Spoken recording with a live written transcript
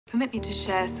Permit me to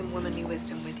share some womanly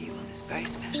wisdom with you on this very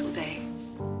special day.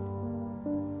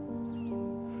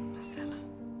 Myrcella,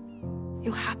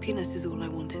 your happiness is all I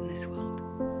want in this world.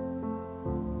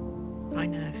 I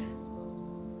know.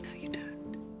 No, you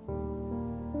don't.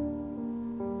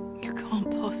 You can't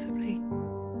possibly.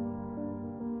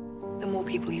 The more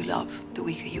people you love, the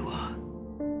weaker you are.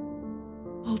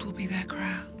 Gold will be their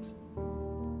crowns.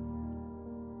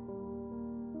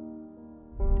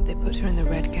 Did they put her in the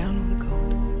red gown or the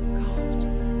gold? Gold.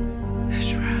 Her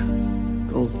shrouds.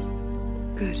 Gold.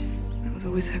 Good. That was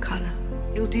always her color.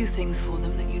 You'll do things for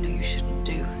them that you know you shouldn't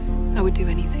do. I would do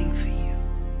anything for you.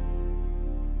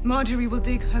 Marjorie will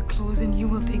dig her claws in, you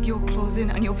will dig your claws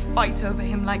in, and you'll fight over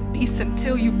him like beasts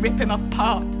until you rip him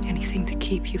apart. Anything to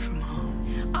keep you from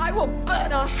harm. I will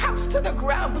burn our house to the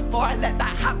ground before I let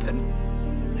that happen.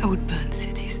 I would burn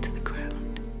cities to the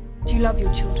ground. Do you love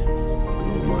your children? With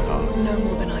all my heart. No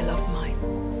more than I love mine.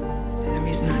 They're the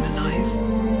reason I'm alive.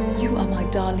 You are my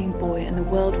darling boy, and the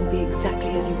world will be exactly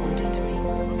as you want it to be.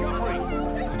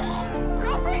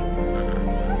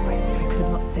 I could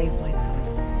not save my son.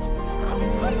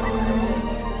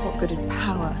 What good is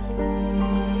power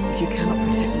if you cannot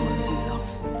protect the ones you love?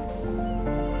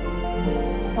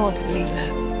 I want to believe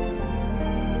that.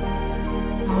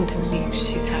 I want to believe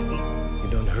she's happy. You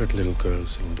don't hurt little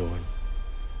girls in Dorne.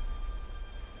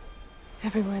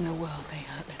 Everywhere in the world they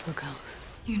hurt little girls.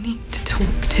 You need to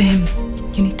talk to him.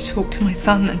 You need to talk to my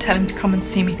son and tell him to come and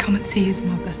see me. Come and see his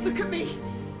mother. Look at me.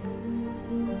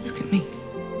 Look at me.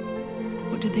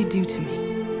 What did they do to me?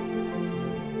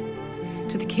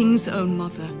 To the king's own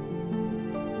mother.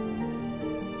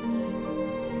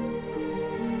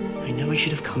 I know I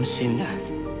should have come sooner.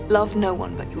 Love no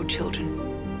one but your children.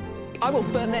 I will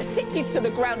burn their cities to the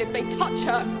ground if they touch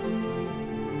her.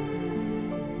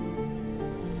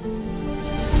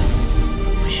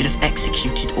 I should have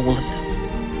executed all of them.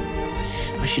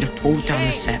 I should have pulled down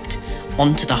the sept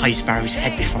onto the High Sparrow's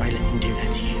head before I let them do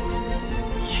that to you.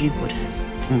 You would have,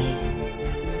 for me.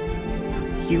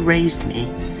 You raised me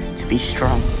to be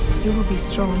strong. You will be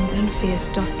strong and fierce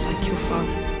just like your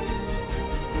father.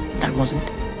 I wasn't.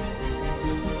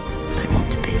 I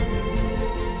want to be.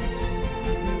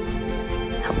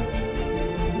 Help me.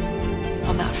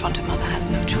 On that front, a mother has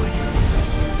no choice.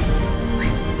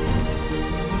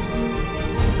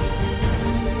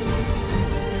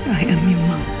 I am your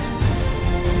mother.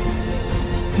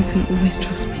 You can always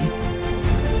trust me.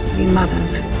 We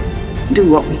mothers do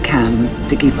what we can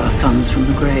to keep our sons from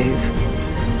the grave.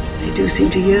 They do seem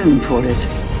to yearn for it.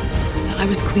 I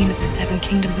was queen of the 7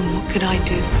 kingdoms, and what could I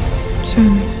do? Show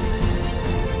me.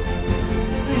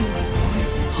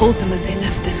 Hold them as they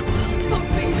left this world.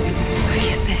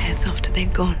 Raise their heads after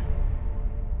they've gone.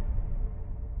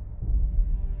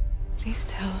 Please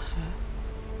tell her.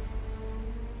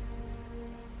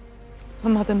 My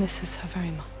mother misses her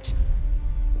very much.